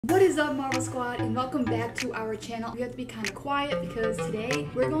What is up, Marvel Squad, and welcome back to our channel. We have to be kind of quiet because today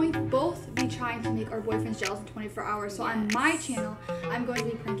we're going to both be trying to make our boyfriends jealous in 24 hours. So on my channel, I'm going to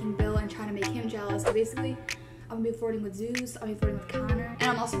be pranking Bill and trying to make him jealous. So basically, I'm gonna be flirting with Zeus, I'm gonna be flirting with Connor, and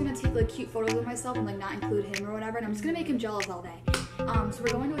I'm also gonna take like cute photos of myself and like not include him or whatever, and I'm just gonna make him jealous all day. So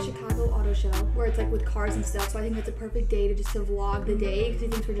we're going to a Chicago auto show where it's like with cars and stuff, so I think that's a perfect day to vlog the day because he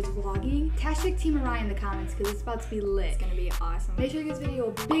thinks we're just vlogging. Hashtag Team Orion in the comments because it's about to be lit. It's gonna be awesome. Make sure you give this video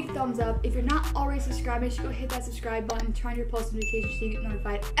a big thumbs up. If you're not already subscribed, make sure you go hit that subscribe button, turn on your post notifications so you get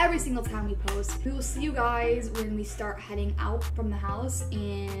notified every single time we post. We will see you guys when we start heading out from the house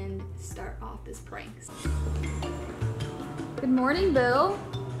and start off this prank. Good morning, Bill.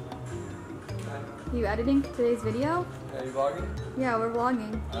 You editing today's video? Yeah, you vlogging? Yeah, we're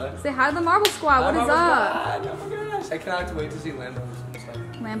vlogging. Say hi to the Marvel Squad. What is up? Oh my gosh, I cannot wait to see Lambos and stuff.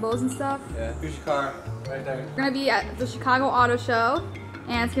 Lambos and stuff? Yeah, here's your car, right there. We're gonna be at the Chicago Auto Show,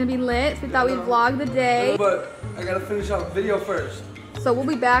 and it's gonna be lit, so we thought we'd vlog the day. But I gotta finish up video first. So we'll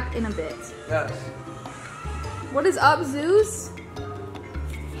be back in a bit. Yes. What is up, Zeus?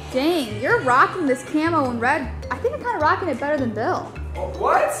 Dang, you're rocking this camo in red. I think I'm kind of rocking it better than Bill. Oh,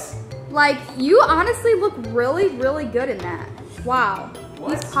 what? Like, you honestly look really, really good in that. Wow.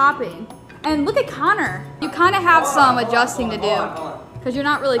 What? He's popping. And look at Connor. You kind of have some adjusting to do. Because you're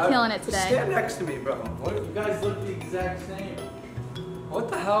not really killing it today. Stand next to me, bro. What? You guys look the exact same. What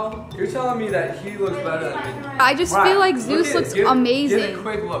the hell? You're telling me that he looks better than me? I just feel like Zeus looks amazing. Give it a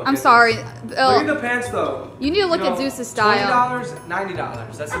quick look. I'm sorry. Look at the pants, though. You need to look at Zeus's style. $20,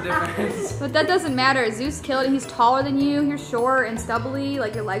 $90. That's the difference. But that doesn't matter. Zeus killed it. He's taller than you. You're short and stubbly.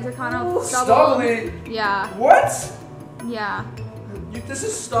 Like your legs are kind of stubble. Stubbly? Yeah. What? Yeah. This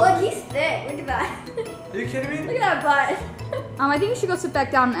is stubbly. Look, he's thick. Look at that. Are you kidding me? Look at that butt. I think you should go sit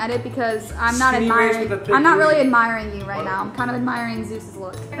back down and edit because I'm not Skinny waist with a thick I'm not really booty. admiring you right now. I'm kind of admiring Zeus's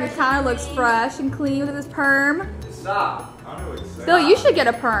look. He kind of looks fresh and clean with his perm. Stop. Bill, you should get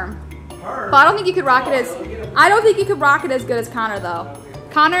a perm. But I don't think you could rock it as good as Connor though.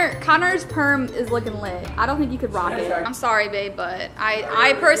 Connor's perm is looking lit. I don't think you could rock it. I'm sorry, babe, but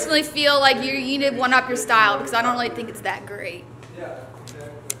I personally feel like you need to one up your style because I don't really think it's that great.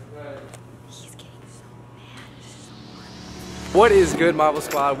 What is good, Marvel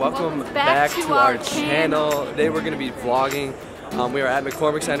Squad? Welcome back to our channel. Today we're going to be vlogging. We are at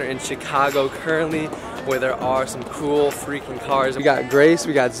McCormick Center in Chicago currently, where there are some cool freaking cars. We got Grace,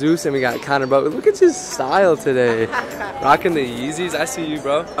 we got Zeus, and we got Connor. But look at his style today. Rocking the Yeezys. I see you,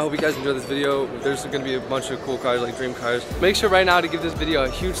 bro. I hope you guys enjoy this video. There's going to be a bunch of cool cars, like dream cars. Make sure right now to give this video a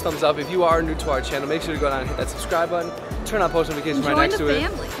huge thumbs up. If you are new to our channel, make sure to go down and hit that subscribe button. Turn on post notifications right next to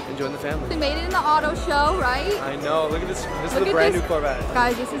it. Join the family. We made it in the auto show, right? I know. Look at this. This is a brand new Corvette.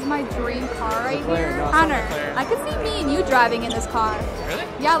 Guys, this is my dream car right here. Connor, I could see me and you driving in this car. Really?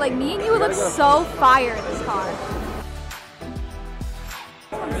 Yeah, like me and you would look so fire in this car.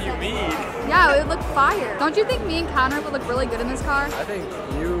 What do you mean? Yeah, it would look fire. Don't you think me and Connor would look really good in this car? I think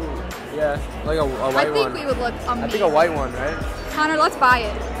you, yeah, like a white one. I think we would look amazing. I think a white one, right? Connor, let's buy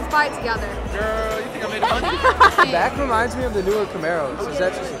it. Let's buy it together. Girl, you think I made money? Back reminds me of the newer Camaros. Is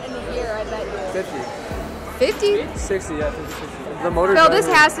that just in the year, I bet you. 50? 50? 60, yeah, 50, 60. The motor. Bill, this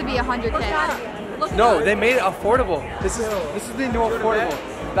has to be 100K. No, they made it affordable. This is the new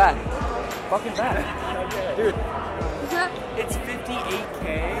affordable. Back. Fucking back. Dude. It's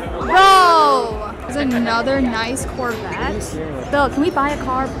 58K. Bro! There's another nice Corvette. Bill, can we buy a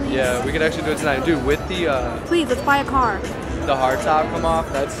car, please? Yeah, we could actually do it tonight. Dude, with the Please, let's buy a car. the hardtop come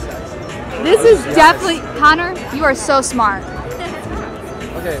off, that's sexy. This is definitely Connor, you are so smart.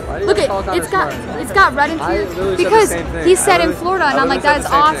 Okay, why do you Look guys call at Connor it's got red interior literally because said the same thing. he said I in Florida and I'm like, that is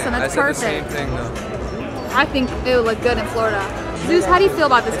awesome, that's I perfect. said the same thing though. I think it would look good in Florida. Zeus, how do you feel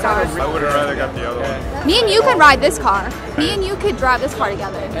about this car? I would have rather got the other one. Me and you could ride this car. Me and you could drive this car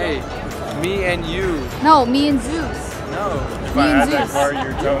together. Hey, me and you. No, me and Zeus. No. If Me I and had that Zeus. car,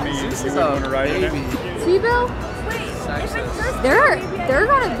 you're telling me you Zeus wouldn't is want to a ride in baby. it? See, Bill? Sexist. They're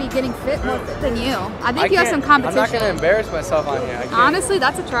gonna be getting fit more fit than you. I think you have some competition. I'm not gonna embarrass myself on here. I can't. Honestly,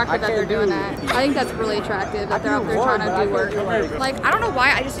 that's attractive that they're can't doing do- that. I think that's really attractive that they're I up can there do trying one, to but do I can't work. do like- Like, I don't know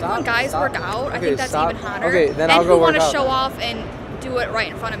why. I just think when guys Stop. work out, I Okay, think that's stop. even hotter. Okay, then and I'll go who want work to out. show off and do it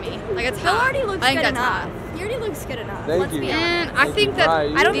right in front of me. Like, it's Bill hot. already looks I think good that's enough. hot. He already looks good enough. Thank Let's you. be honest. And I think that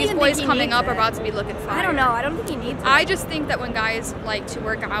Right, I don't these even boys think he coming needs up are it. about to be looking fire. I don't know. I don't think he needs it. I just think that when guys like to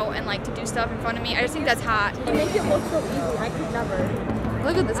work out and like to do stuff in front of me, I just think that's hot. You make it look so easy. I could never.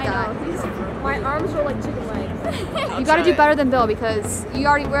 Look at this guy. My arms are like chicken legs. You got to do better than Bill because we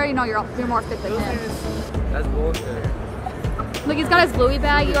already know you're more fit than him. That's bullshit. Look, he's got his Louis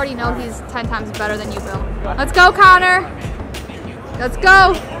bag. You already know he's 10 times better than you, Bill. Let's go, Connor. Let's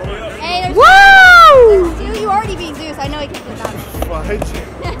go. Hey, there's Woo! two. You already beat Zeus. I know he can do that. What?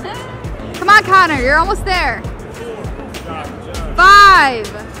 Come on, Connor, you're almost there. 5.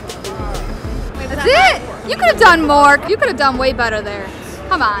 That's it. You could have done more. You could have done way better there.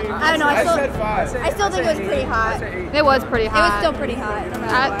 Come on. I don't know. I said 5. I still think it was pretty hot. It was pretty It was hot. still pretty hot. No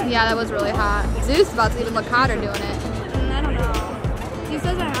matter what. Yeah, that was really hot. Zeus is about to even look hotter doing it. I don't know. Zeus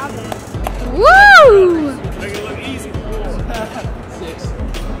doesn't have it. Woo! Make it look easy.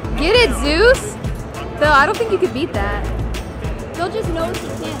 Get it, Zeus. Bill, I don't think you could beat that. Bill just knows he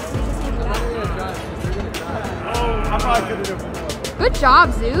can't, so he just hangs back. Oh, I'm not good at it. Good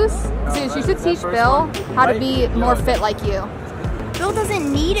job, Zeus. Zeus, you should teach Bill how to be more fit like you. Bill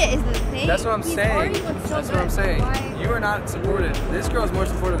doesn't need it, is the thing. That's what I'm He's saying. already looked so That's what I'm good. saying. Why? You are not supported. This girl's more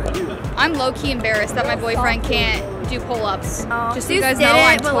supportive than you. I'm low-key embarrassed that my boyfriend can't do pull-ups. Oh, Just so you Zeus guys did know, it,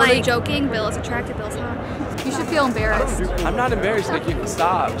 I'm but, totally like- joking. Bill is attractive. Bill's hot. You should feel embarrassed. I'm not embarrassed. Like, you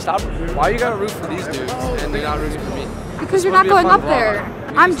stop. Why you gotta root for these dudes and you're not rooting for me? Because you're This not would be a going fun up there. vlog.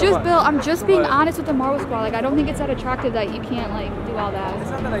 I'm You just saw Bill. I'm just being But- honest with the Marvel Squad. Like I don't think it's that attractive that you can't like do all that. It's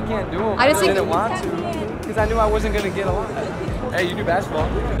not that I can't do them. I just think- didn't want to because I knew I wasn't gonna get a lot. Hey, you do basketball.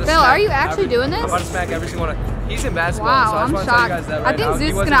 Bill, are you actually doing this? I'm about to smack every single one. He's in basketball, Wow, so I just I'm want to tell you shocked. guys that I right think now. Zeus He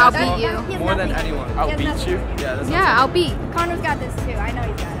is was in gonna outbeat basketball you. He has more than nothing. anyone. He has Outbeat nothing. you? Yeah, that's what I'm Yeah, outbeat. Connor's got this too. I know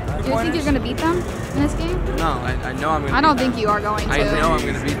he's got it. Do you think you're gonna beat them in this game? saying. No, I know I'm gonna. I don't beat think you are going them. I know to. I'm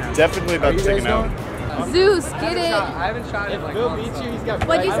gonna beat them. Definitely about to take him out. Zeus, get it. I haven't tried it like Bill once. beats you, he's got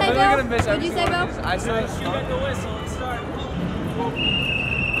What'd you I'm say, literally Bill? gonna miss What'd you every say, single Bill? one. I said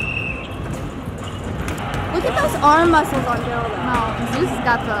Look at those arm muscles on Bill, though. No, Zeus has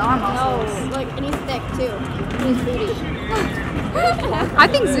got the arm muscles. No, like, and he's thick too. And he's booty. I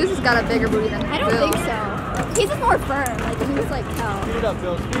think Zeus has got a bigger booty than I don't Bill. think so. He's just more firm. Like, he's like, oh. Speed it up,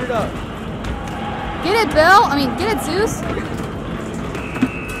 Bill, speed it up. Get it, Bill. I mean, get it, Zeus.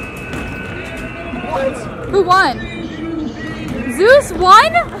 Who won? Zeus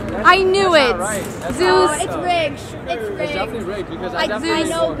won? I knew it. Oh, Zeus, it's rigged. It's it's definitely rigged. rigged because I definitely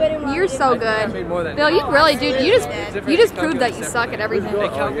know good and well. you're so I made good. more than Bill, you really do. You just proved that you It suck at everything.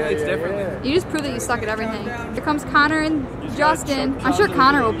 calculates differently. You just proved that you suck at everything. Here comes Connor and Justin. I'm sure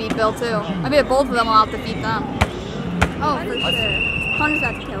Connor will beat Bill too. I bet both of them will have to beat them. Oh, for sure. Connor's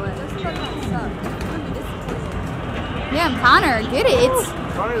about to kill it. Yeah, Connor, get it.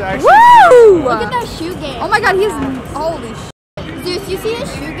 Connor's actually Woo! Look at that shoe game. Oh my God, he's holy sh. Zeus, you see his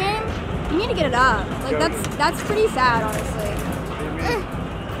shoe game? You need to get it up. Like, that's pretty sad, honestly.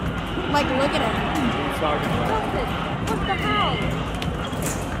 Like, look at him. talking about. What the hell?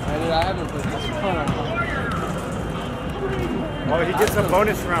 I haven't played this. Oh, he gets a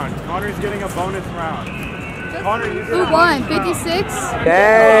bonus round. Connor's getting a bonus round. Connor, you get Who a won? bonus round. 56?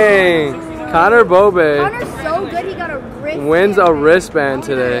 Dang! Connor Bobe Connor's so good, he got a wristband. wins a wristband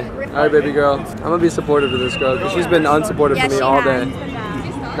today. All right, baby girl. I'm gonna be supportive of this girl because she's been unsupportive Yeah, to me she all has. day.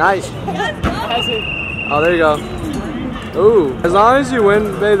 She's been bad. Nice. Oh, there you go. Ooh, as long as you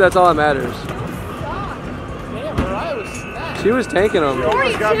win, babe, that's all that matters. She was tanking him.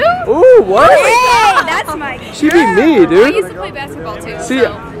 42? Ooh, what? Hey, that's my She beat me, I dude. used to play basketball too. See,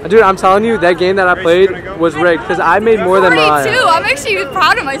 dude, I'm telling you, that game that I played was rigged because I made more than 42. Mariah. I'm actually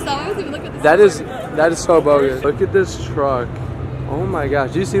proud of myself. I wasn't even looking at this. That is so bogus. Look at this truck. Oh my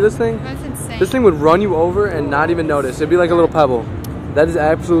gosh, do you see this thing? That's insane. This thing would run you over and not even notice. It'd be like a little pebble. That is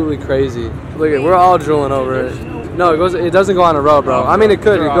absolutely crazy. Look at, we're all drooling over it. No, it doesn't go on a road, bro. I mean, it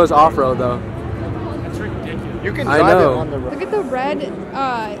could. It goes off road though. You can I drive it know. on the road. Look at the red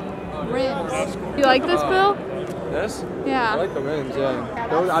rims. You like this, Bill? This? I Yeah. like the rims, yeah.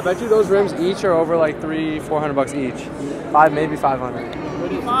 I bet you those rims each are over like $300-400 each. Maybe 500.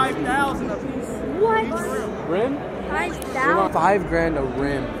 5,000 a piece. What? Rim? 5,000? $5,000 a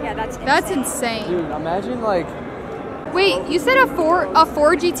rim. Yeah, that's That's insane. Dude, imagine like. Wait, you said a Ford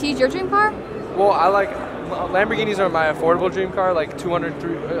GT is your dream car? Well, I like Lamborghinis are my affordable dream car, like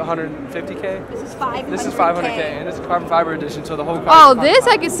 150K. This is 500K. This is 500K, and it's a carbon fiber edition, so the whole car. Oh, is this I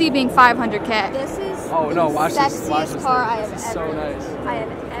carbon could see being 500K. This is Oh no! the Watch sexiest this! Watch this! car I This have is ever, so nice. I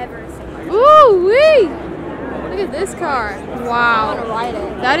have ever seen. Ooh wee! Look at this car. I want to Wow. ride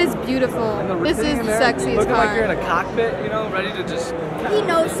it. That is beautiful. This is the sexiest Looking like you're in car. a cockpit, you know, ready to just. He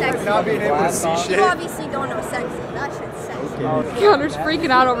knows sexy. Not being able to see You shit. obviously don't know sexy. That shit's sexy. Connor's freaking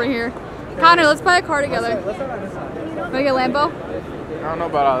out over here. Connor, let's buy a car together. Want to get a Lambo? I don't know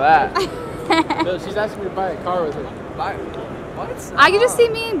about all that. No, she's asking me to buy a car with her. What? I can just see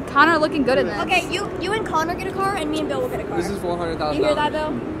me and Connor looking good in this. Okay, you and Connor get a car, and me and Bill will get a car. This is $400,000. You hear that,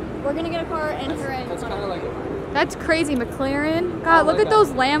 Bill? We're gonna get a car, and her and That's kind Connor. of like That's crazy, McLaren. God, look at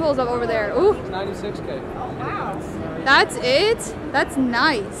those Lambos up over there. Ooh. 96K. Wow. That's it? That's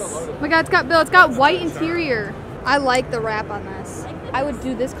nice. Oh my god, it's got white interior. I like the wrap on this. I would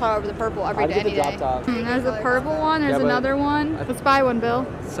do this color over the purple every day, any day. There's a purple one, there's another one. Let's buy one, Bill.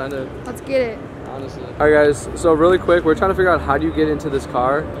 Send it. Let's get it. Honestly. Alright guys, so really quick, we're trying to figure out how do you get into this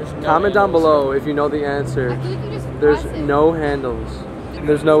car. Comment down below if you know the answer. There's no handles.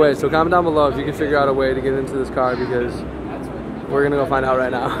 There's no way. So comment down below if you can figure out a way to get into this car because we're gonna go find out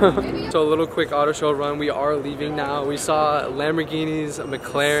right now. So a little quick auto show run. We are leaving now. We saw Lamborghinis,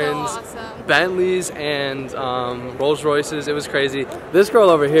 McLarens, So awesome. Bentleys, and Rolls Royces. It was crazy. This girl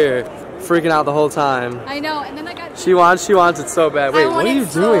over here freaking out the whole time. I know, and then I got... She wants it so bad. Wait, what are you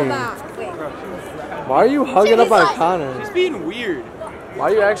doing? Why are you hugging up on Connor? She's being weird.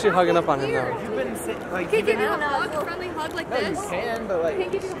 Why are you actually hugging up on him now? You've been like, Can you give me a hug, a friendly hug like this? you can, but like,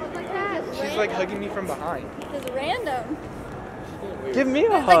 Can't give you a hug like that. she's like hugging me from behind. It's random. Give me a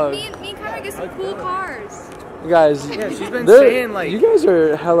Like hug. me and Connor get some cool cars. You guys, Yeah, she's been saying like, you guys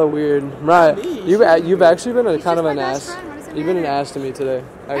are hella weird. Right. me. You've actually been a He's kind of just an my best ass. friend. What does it You've been an matter? ass to me today,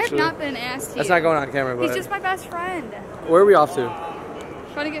 I have actually. not been asked to That's you. not going on camera, He's but just my best friend. where are we off to?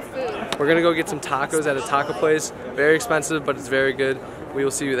 Trying to get food. We're gonna go get some tacos at a taco place. Very expensive, but it's very good. We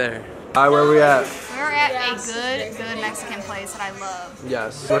will see you there. Hi, where are we at? We're at a good Mexican place that I love.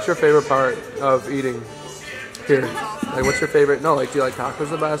 Yes. What's your favorite part of eating here? Like, what's your favorite? No, like, do you like tacos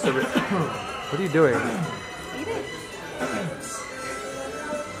the best? Or... What are you doing? Eat it.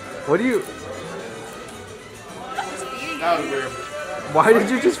 What do you? Just feeding that it. was weird. Why did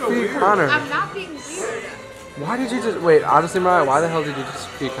you just feed Connor? I'm not being weird. Why did you just wait? Honestly, Mariah, why the hell did you just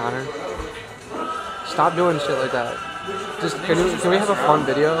feed Connor? Stop doing shit like that. Just can we have a fun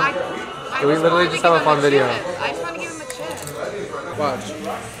video? Can we literally just have a fun video? I just want to give him a chip. Watch.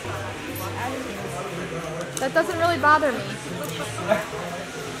 That doesn't really bother me. Did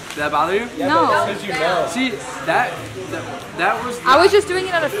that bother you? No. Because you know. See, that was. I was just doing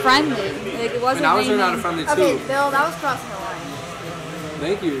it out of friendly. Like, it wasn't I was doing it out anything- of friendly too. Okay, Bill, that was crossing the line.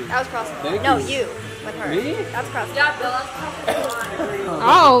 Thank you. That was crossing the line. Thank No, you. you. With her. Me? That's crossing the line. Yeah, Bill, that's crossing the line.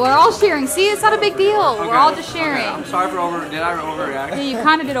 Oh, we're all sharing. See, it's not a big deal. We're all just sharing. I'm sorry for Did I overreact? Yeah, you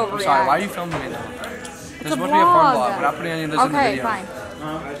kind of did overreact. I'm sorry. Why are you filming me now? This a must be a fun vlog. vlog. We're not putting any of this in the Okay, video. fine.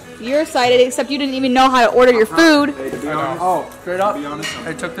 You're excited, except you didn't even know how to order your food. Oh, straight up.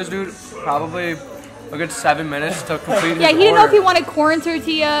 It took this dude probably a good 7 minutes to complete his Yeah, he didn't know if he order. wanted corn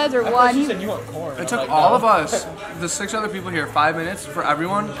tortillas or what. You said you want corn. It took all of us, the 6 other people here, 5 minutes for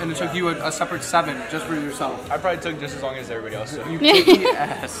everyone, and it took you a separate 7 just for yourself. I probably took just as long as everybody else did. You picky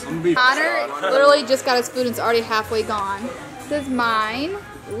ass. Connor literally just got his food and it's already halfway gone. This is mine.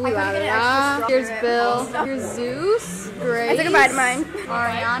 Ooh la la. Here's Bill. Here's Zeus. Grace. I took a bite of mine.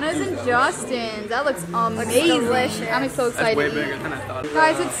 Ariana's and Justin's. That looks amazing. delicious. I'm so That's excited. way bigger than I thought.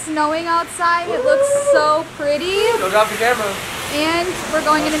 Guys, it's snowing outside. It looks so pretty. Go drop the camera. And we're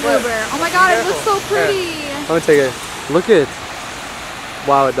going in an Uber. Oh my god, it looks so pretty. Let me take it. Look at it.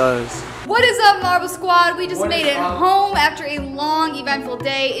 Wow, it does. What is up, Marble Squad? We just made it home after a long, eventful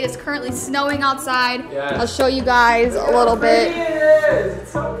day. It is currently snowing outside. Yes. I'll show you guys a little bit.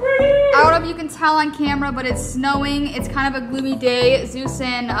 It's so pretty. I don't know if you can tell on camera, but it's snowing. It's kind of a gloomy day. Zeus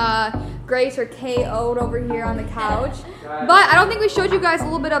and Grace are KO'd over here on the couch. But I don't think we showed you guys a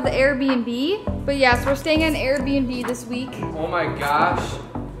little bit of the Airbnb. But yes, we're staying in an Airbnb this week. Oh my gosh.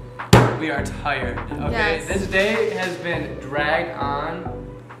 We are tired. Okay, Yes. this day has been dragged on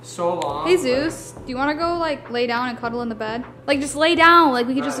so long. Hey Zeus, do you want to go like lay down and cuddle in the bed? Like just lay down, like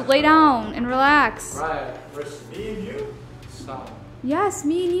we could just lay down and relax. Right. Me and you? Stop. Yes,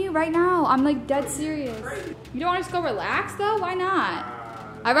 me and you right now. I'm like dead serious. You don't want to just go relax though? Why not?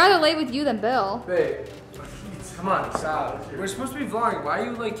 I'd rather lay with you than Bill. Babe, come on, stop. We're supposed to be vlogging. Why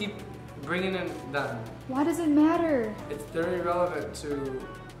you like keep bringing in them? Why does it matter? They're irrelevant to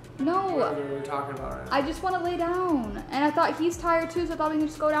No, what we're talking about right now. I just want to lay down. And I thought he's tired too, so I thought we could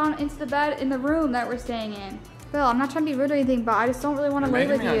just go down into the bed in the room that we're staying in. Bill, I'm not trying to be rude or anything, but I just don't really want to lay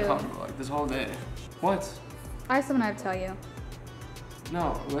Making with me you. uncomfortable like this whole day. What? I have something I have to tell you.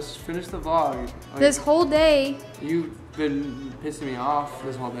 No, let's finish the vlog. Like, This whole day, you've been pissing me off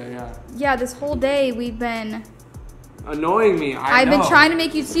this whole day, yeah. yeah, this whole day we've been... Annoying me, I've been trying to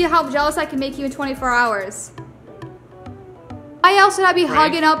make you see how jealous I can make you in 24 hours. Why else would I be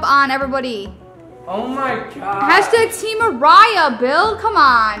hugging up on everybody? Oh my god. Hashtag Team Mariah, Bill. Come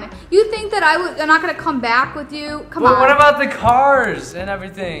on. You think that I'm not gonna come back with you? Come on. But what about the cars and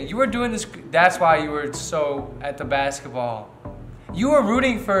everything? You were doing this. That's why you were so at the basketball. You were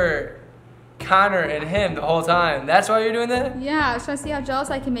rooting for Connor and him the whole time. That's why you're doing that? Yeah, I was trying to see how jealous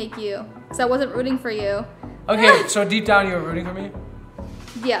I can make you. Because I wasn't rooting for you. Okay, so deep down you were rooting for me?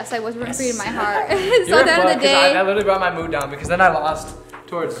 Yes, I was rooting for you in my heart. So You're at the end of the day, I literally brought my mood down because then I lost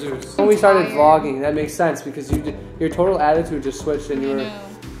towards Zeus. When we started vlogging, that makes sense because your total attitude just switched and you were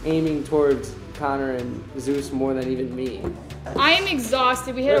aiming towards Connor and Zeus more than even me. I am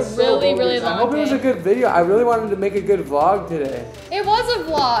exhausted. We had a really long day. I hope it was a good video. I really wanted to make a good vlog today. It was a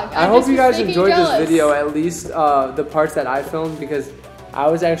vlog. I hope you guys enjoyed this video, at least the parts that I filmed, because I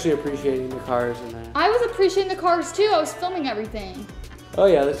was actually appreciating the cars and that. I was appreciating the cars too. I was filming everything. Oh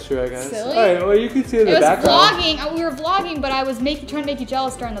yeah, that's true, I guess. Silly. Alright, well you can see in the background. Vlogging. We were vlogging, but I was trying to make you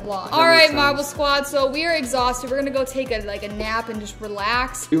jealous during the vlog. Alright, Marble Squad, so we are exhausted. We're gonna go take a nap and just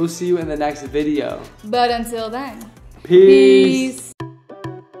relax. We will see you in the next video. But until then, Peace.